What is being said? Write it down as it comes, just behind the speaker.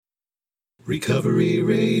Recovery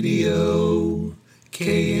Radio,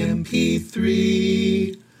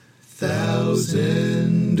 KMP3,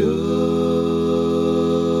 1000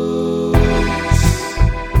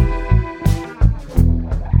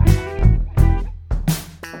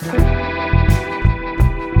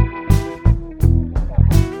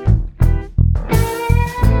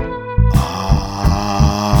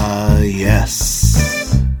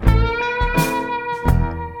 Yes.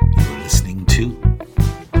 You're listening to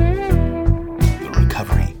the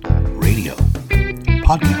Recovery Radio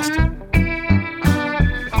podcast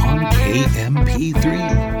on KMP3.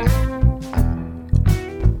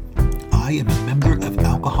 I am a member of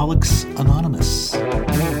Alcoholics Anonymous.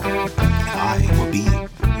 I will be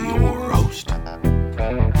your host.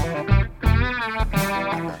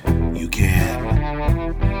 You can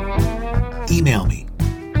email me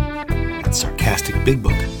at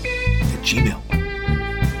sarcasticbigbook@gmail.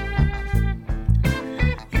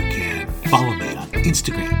 You can follow me on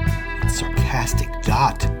Instagram at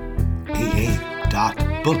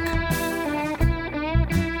sarcastic.aa.book.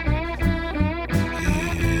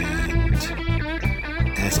 And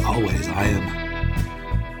as always, I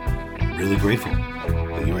am really grateful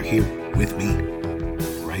that you are here with me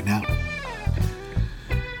right now.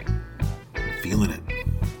 Feeling it.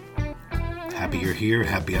 Happy you're here,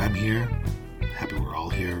 happy I'm here, happy we're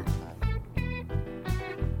all here.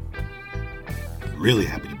 Really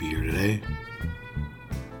happy to be here today.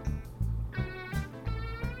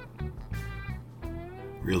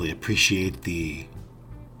 Really appreciate the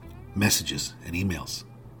messages and emails.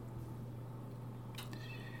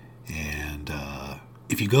 And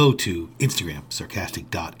if you go to Instagram,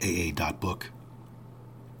 sarcastic.aa.book,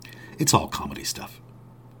 it's all comedy stuff.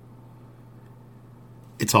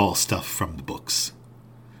 It's all stuff from the books.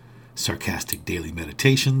 Sarcastic Daily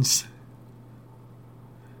Meditations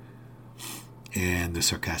and the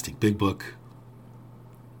Sarcastic Big Book.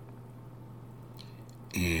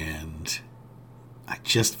 And I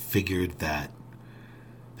just figured that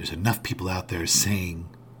there's enough people out there saying,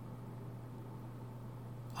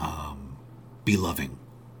 be loving,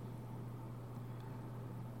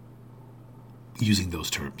 using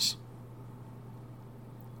those terms.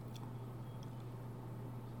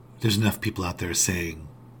 There's enough people out there saying,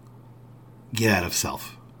 get out of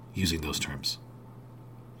self, using those terms.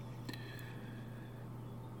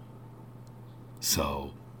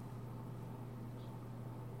 So,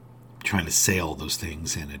 trying to say all those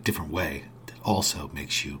things in a different way that also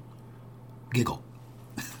makes you giggle.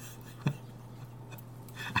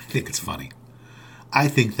 I think it's funny. I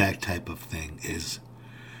think that type of thing is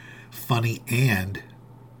funny and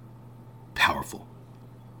powerful.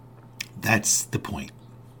 That's the point.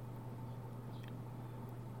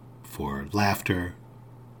 For laughter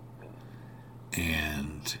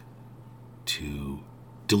and to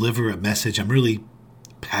deliver a message I'm really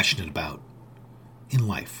passionate about in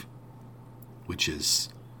life, which is,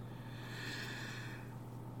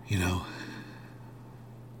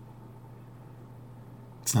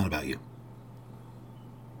 it's not about you.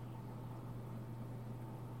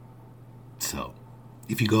 So,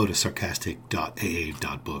 if you go to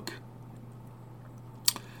sarcastic.aa.book,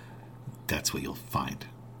 that's what you'll find.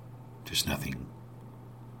 There's nothing,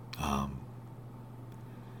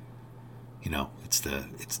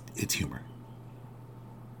 it's humor.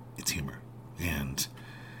 It's humor. And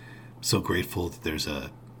I'm so grateful that there's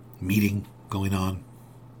a meeting going on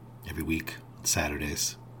every week on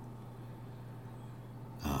Saturdays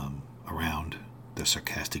around the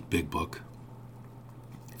Sarcastic Big Book.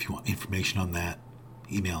 If you want information on that,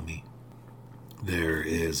 email me. There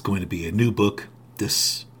is going to be a new book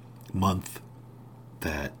this month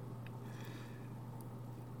that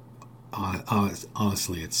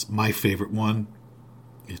honestly, it's my favorite one.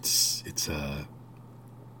 It's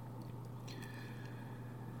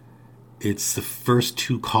the first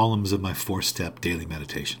 2 columns of my 4-step daily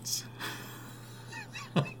meditations.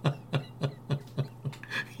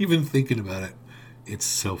 Even thinking about it, it's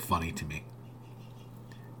so funny to me.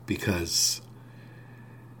 Because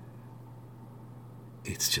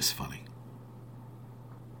it's just funny.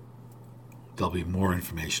 There'll be more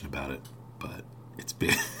information about it, but it's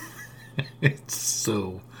been it's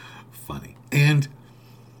so funny. And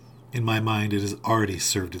in my mind, it has already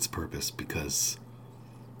served its purpose because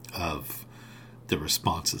of the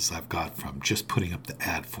responses I've got from just putting up the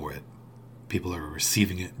ad for it. People are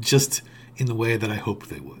receiving it just in the way that I hoped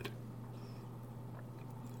they would.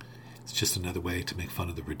 It's just another way to make fun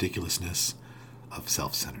of the ridiculousness of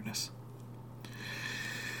self-centeredness.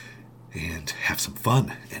 And have some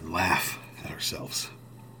fun and laugh at ourselves.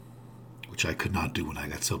 Which I could not do when I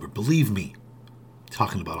got sober. Believe me,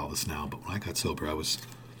 talking about all this now, but when I got sober, I was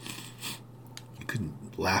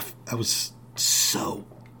couldn't laugh. I was so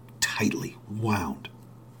tightly wound.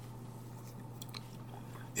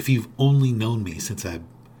 If you've only known me since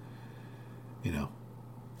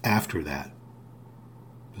after that,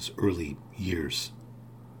 those early years,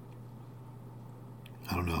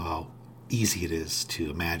 I don't know how easy it is to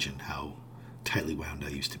imagine how tightly wound I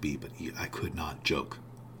used to be, but I could not joke,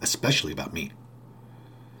 especially about me.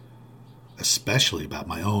 Especially about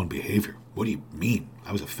my own behavior. What do you mean?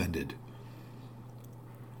 I was offended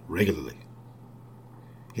regularly.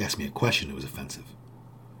 He asked me a question, it was offensive.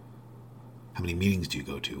 How many meetings do you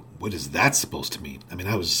go to? What is that supposed to mean? I mean,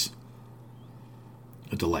 I was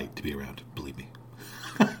a delight to be around, believe me.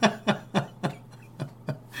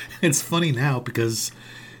 It's funny now because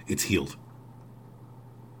it's healed.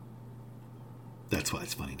 That's why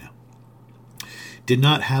it's funny now. Did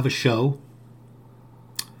not have a show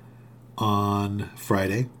on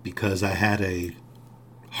Friday because I had a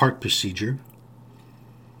heart procedure.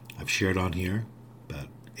 I've shared on here. About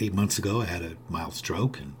 8 months ago, I had a mild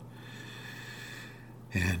stroke,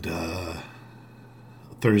 and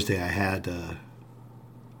Thursday I had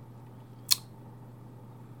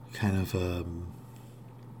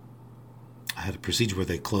I had a procedure where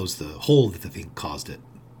they closed the hole that the thing caused it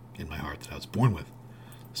in my heart that I was born with.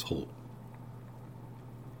 This hole.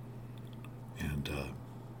 And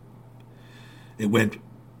it went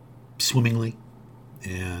swimmingly,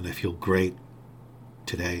 and I feel great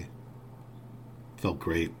today. Felt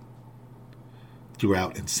great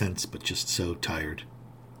throughout and since, but just so tired.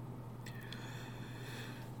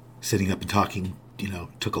 Sitting up and talking,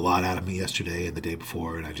 took a lot out of me yesterday and the day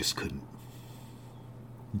before, and I just couldn't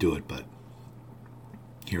do it, but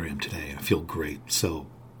here I am today. I feel great, so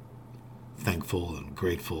thankful and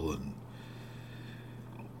grateful, and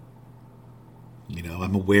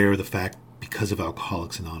I'm aware of the fact, because of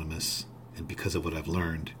Alcoholics Anonymous and because of what I've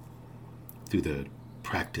learned through the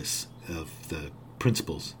practice of the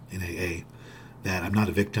principles in AA, that I'm not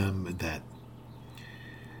a victim, that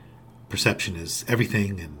perception is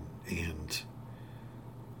everything, and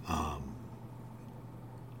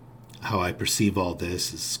how I perceive all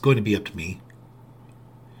this is going to be up to me.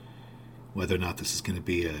 Whether or not this is going to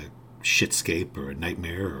be a shitscape or a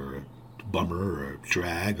nightmare or a bummer or a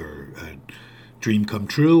drag or a dream come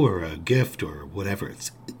true or a gift or whatever,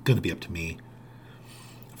 it's going to be up to me.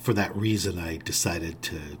 For that reason, I decided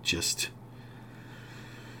to just,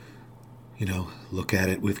 look at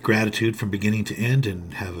it with gratitude from beginning to end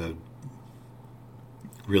and have a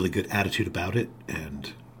really good attitude about it.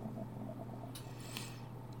 And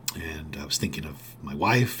I was thinking of my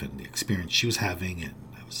wife and the experience she was having, and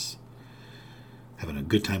I was having a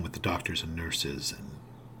good time with the doctors and nurses,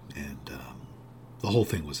 and the whole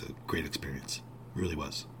thing was a great experience. It really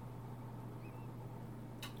was.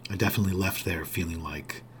 I definitely left there feeling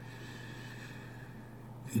like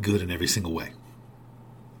good in every single way.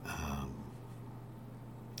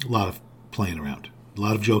 A lot of playing around, a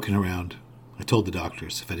lot of joking around. I told the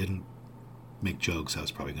doctors if I didn't make jokes, I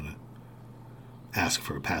was probably going to ask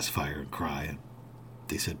for a pacifier and cry. And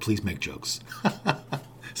they said, please make jokes.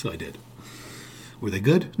 So I did. Were they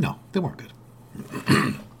good? No, they weren't good.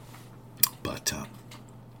 But I'm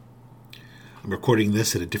recording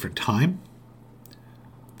this at a different time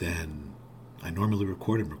than I normally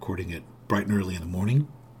record. I'm recording it bright and early in the morning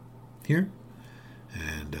here.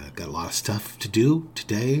 And got a lot of stuff to do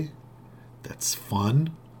today. That's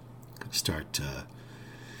fun. Gonna start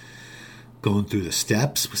going through the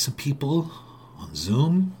steps with some people on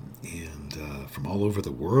Zoom and from all over the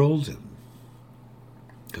world, and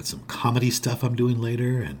got some comedy stuff I'm doing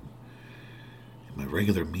later, and my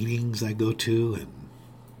regular meetings I go to,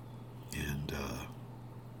 and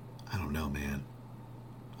I don't know, man.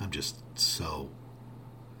 I'm just so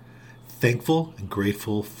thankful and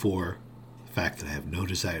grateful for the fact that I have no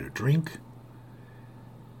desire to drink,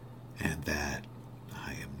 and that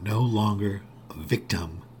I am no longer a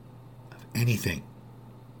victim of anything.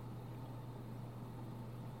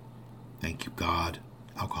 Thank you, God,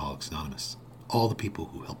 Alcoholics Anonymous, all the people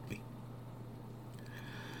who helped me.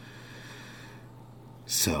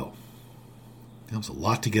 So, that was a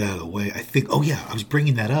lot to get out of the way. I think, I was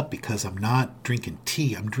bringing that up because I'm not drinking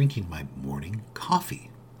tea. I'm drinking my morning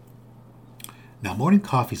coffee. Now, morning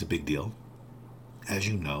coffee is a big deal, as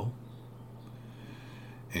you know.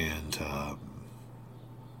 And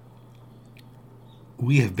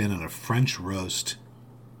we have been on a French roast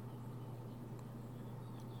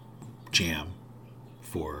jam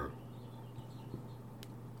for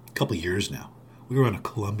a couple of years now. We were on a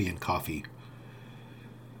Colombian coffee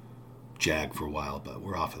jag for a while, but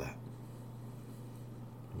we're off of that.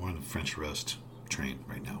 We're on the French roast train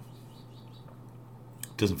right now.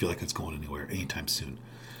 doesn't feel like it's going anywhere anytime soon.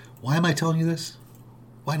 Why am I telling you this?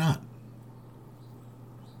 Why not?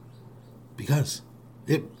 Because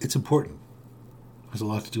it's important. It has a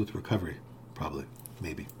lot to do with recovery. Probably.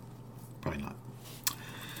 Maybe. Probably not.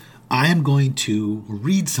 I am going to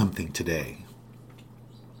read something today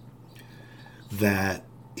that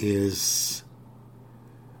is,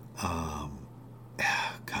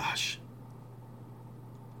 gosh.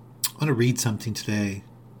 I'm going to read something today.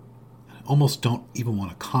 I almost don't even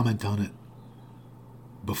want to comment on it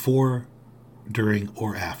before, during,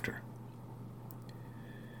 or after.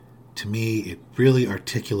 To me, it really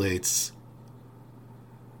articulates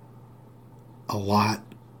a lot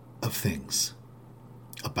of things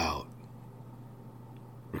about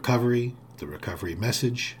recovery, the recovery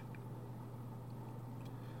message,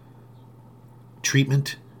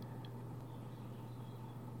 treatment,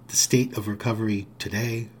 the state of recovery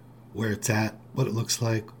today, where it's at, what it looks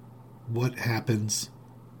like, what happens,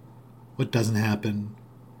 what doesn't happen.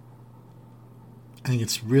 I think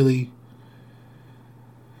it's really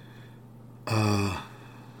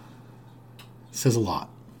says a lot.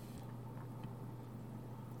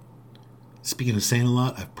 Speaking of saying a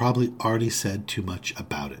lot, I've probably already said too much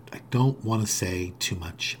about it. I don't want to say too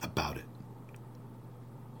much about it.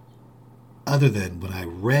 Other than when I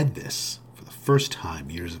read this for the first time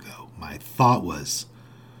years ago, my thought was,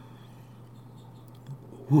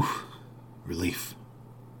 whew, relief.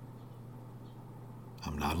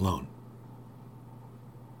 I'm not alone.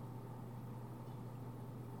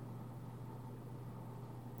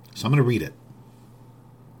 So I'm going to read it.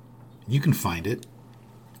 You can find it.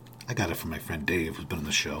 I got it from my friend Dave, who's been on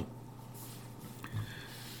the show.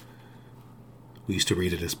 We used to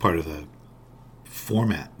read it as part of the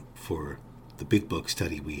format for the big book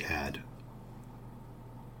study we had.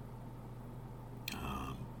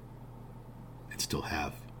 And still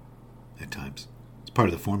have at times. It's part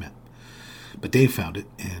of the format. But Dave found it,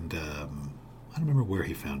 and I don't remember where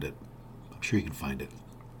he found it. I'm sure you can find it.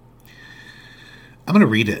 I'm going to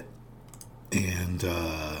read it, and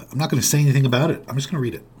I'm not going to say anything about it. I'm just going to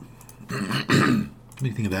read it. What do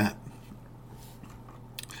you think of that?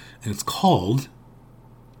 And it's called...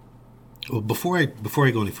 Well, before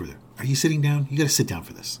I go any further, are you sitting down? You got to sit down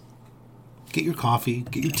for this. Get your coffee,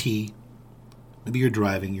 get your tea. Maybe you're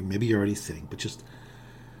driving, maybe you're already sitting, but just,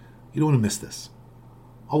 you don't want to miss this.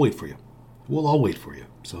 I'll wait for you. We'll all wait for you,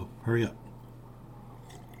 so hurry up.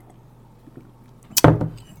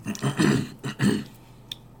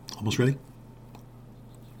 Almost ready?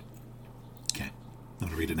 Okay, I'm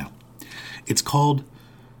going to read it now. It's called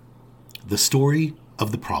The Story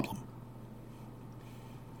of the Problem.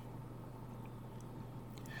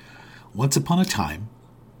 Once upon a time,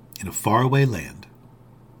 in a faraway land,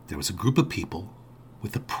 there was a group of people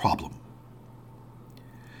with a problem.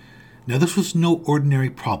 Now, this was no ordinary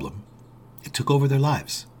problem. It took over their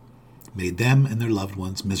lives, made them and their loved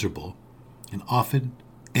ones miserable, and often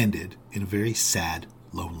ended in a very sad,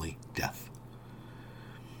 lonely death.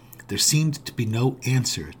 There seemed to be no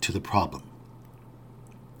answer to the problem.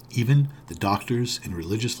 Even the doctors and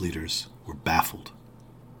religious leaders were baffled.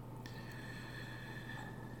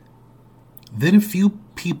 Then a few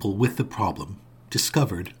people with the problem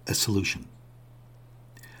discovered a solution.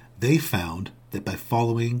 They found that by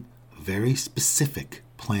following a very specific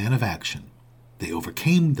plan of action, they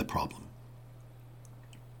overcame the problem.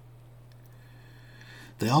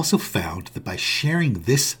 They also found that by sharing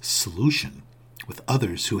this solution with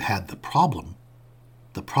others who had the problem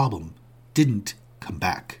didn't come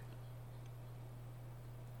back.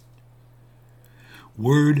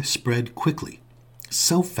 Word spread quickly,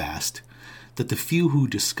 so fast that the few who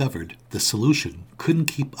discovered the solution couldn't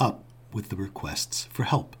keep up with the requests for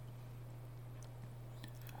help.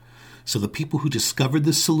 So the people who discovered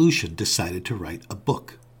the solution decided to write a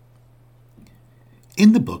book.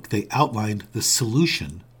 In the book, they outlined the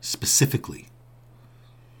solution specifically.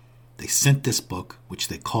 They sent this book, which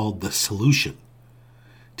they called The Solution,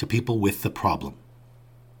 to people with the problem.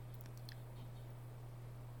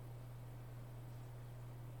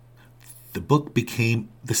 The book became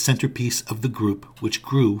the centerpiece of the group, which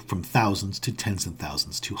grew from thousands to tens of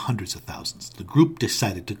thousands to hundreds of thousands. The group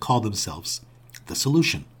decided to call themselves The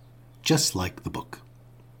Solution, just like the book.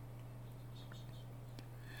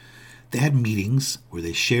 They had meetings where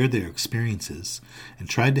they shared their experiences and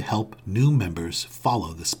tried to help new members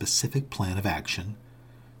follow the specific plan of action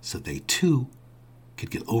so they too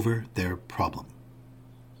could get over their problem.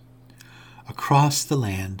 Across the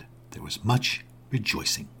land, there was much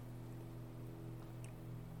rejoicing.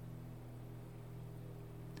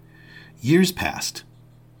 Years passed,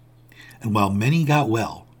 and while many got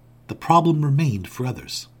well, the problem remained for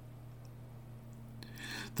others.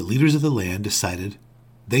 the leaders of the land decided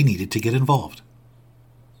they needed to get involved.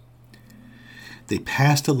 They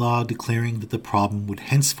passed a law declaring that the problem would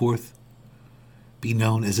henceforth be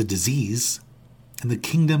known as a disease, and the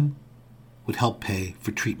kingdom would help pay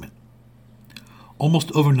for treatment.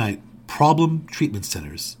 Almost overnight, problem treatment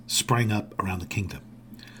centers sprang up around the kingdom.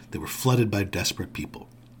 They were flooded by desperate people.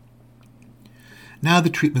 Now the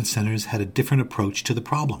treatment centers had a different approach to the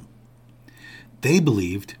problem. They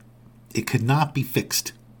believed it could not be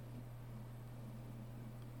fixed.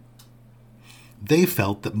 They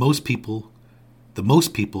felt that the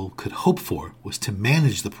most people could hope for was to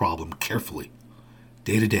manage the problem carefully,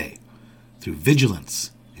 day to day, through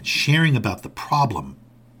vigilance and sharing about the problem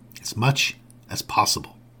as much as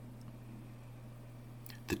possible.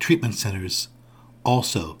 The treatment centers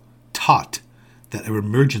also taught that an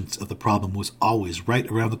emergence of the problem was always right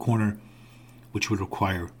around the corner, which would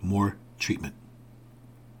require more treatment.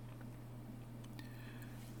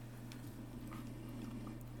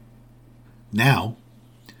 Now,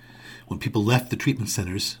 when people left the treatment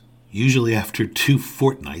centers, usually after 2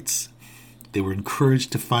 fortnights, they were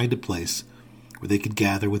encouraged to find a place where they could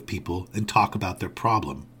gather with people and talk about their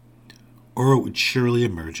problem, or it would surely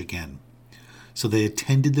emerge again. So they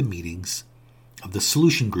attended the meetings of the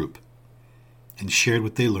solution group and shared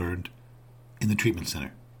what they learned in the treatment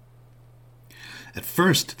center. At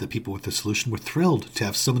first, the people with the solution were thrilled to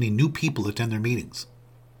have so many new people attend their meetings.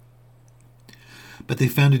 But they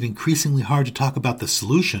found it increasingly hard to talk about the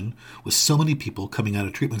solution with so many people coming out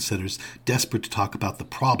of treatment centers desperate to talk about the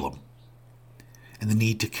problem and the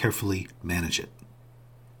need to carefully manage it.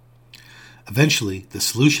 Eventually, the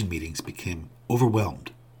solution meetings became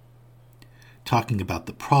overwhelmed. Talking about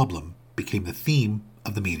the problem became the theme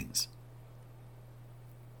of the meetings.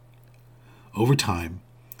 Over time,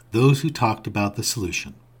 those who talked about the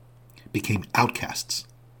solution became outcasts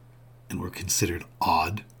and were considered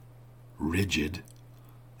odd, rigid,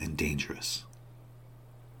 and dangerous.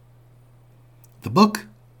 The book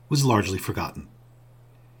was largely forgotten,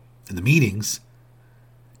 and the meetings,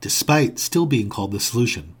 despite still being called the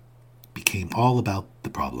solution, became all about the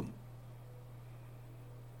problem.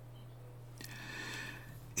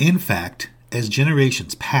 In fact, as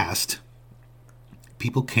generations passed,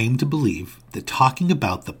 people came to believe that talking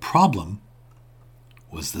about the problem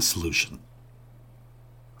was the solution.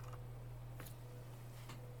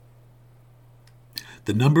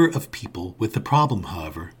 The number of people with the problem,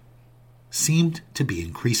 however, seemed to be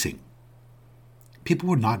increasing. People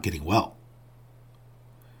were not getting well.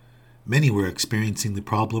 Many were experiencing the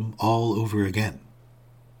problem all over again,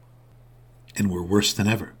 and were worse than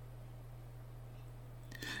ever.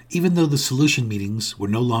 Even though the solution meetings were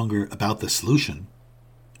no longer about the solution,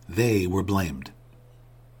 they were blamed.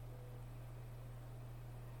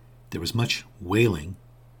 There was much wailing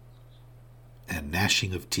and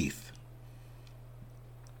gnashing of teeth.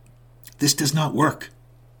 "This does not work,"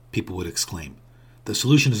 people would exclaim. "The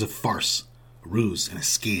solution is a farce, a ruse, and a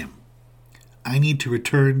scam. I need to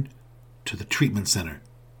return to the treatment center."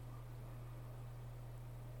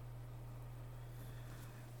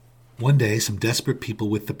 One day, some desperate people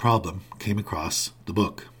with the problem came across the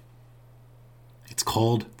book. "It's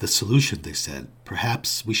called The Solution," they said.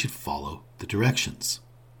 "Perhaps we should follow the directions."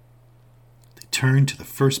 They turned to the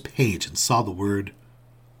first page and saw the word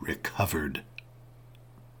recovered.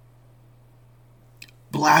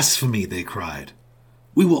 "Blasphemy," they cried.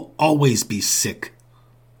 "We will always be sick.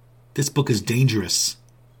 This book is dangerous."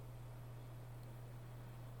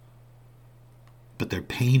 But their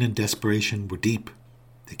pain and desperation were deep.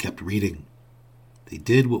 They kept reading. They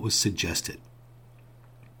did what was suggested.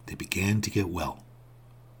 They began to get well.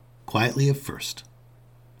 Quietly at first,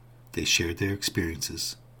 they shared their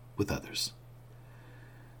experiences with others.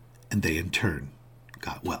 And they in turn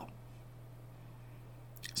got well.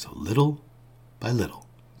 So little by little,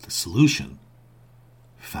 the solution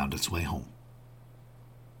found its way home.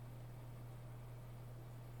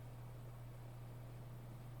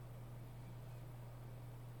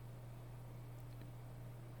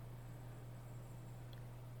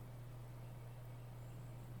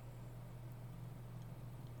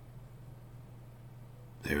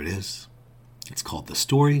 There it is. It's called The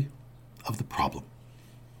Story of the Problem.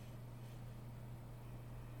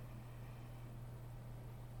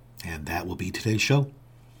 And that will be today's show.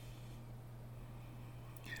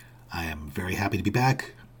 I am very happy to be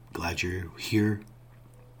back. Glad you're here.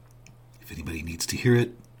 If anybody needs to hear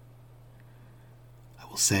it, I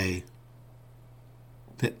will say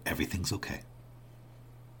that everything's okay.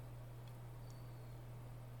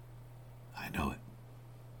 I know it.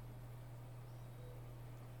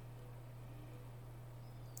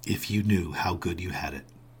 If you knew how good you had it.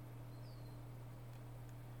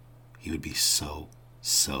 You would be so,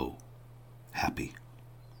 so happy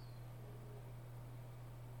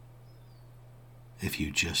if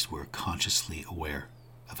you just were consciously aware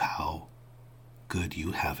of how good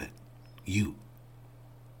you have it. You.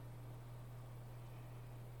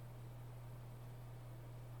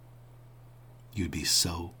 You'd be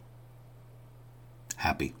so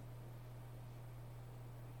happy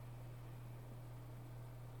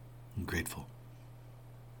and grateful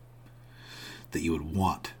that you would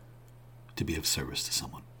want to be of service to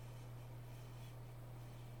someone.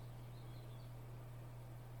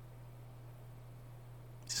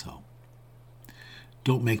 So,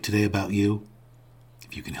 don't make today about you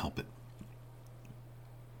if you can help it.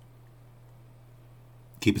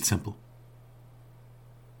 Keep it simple.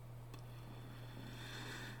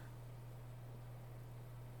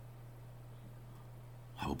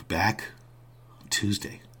 I will be back on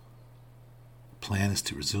Tuesday. The plan is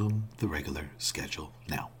to resume the regular schedule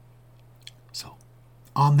now. So,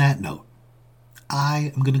 on that note,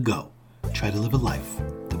 I am going to go try to live a life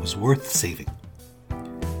that was worth saving.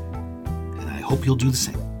 And I hope you'll do the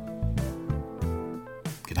same.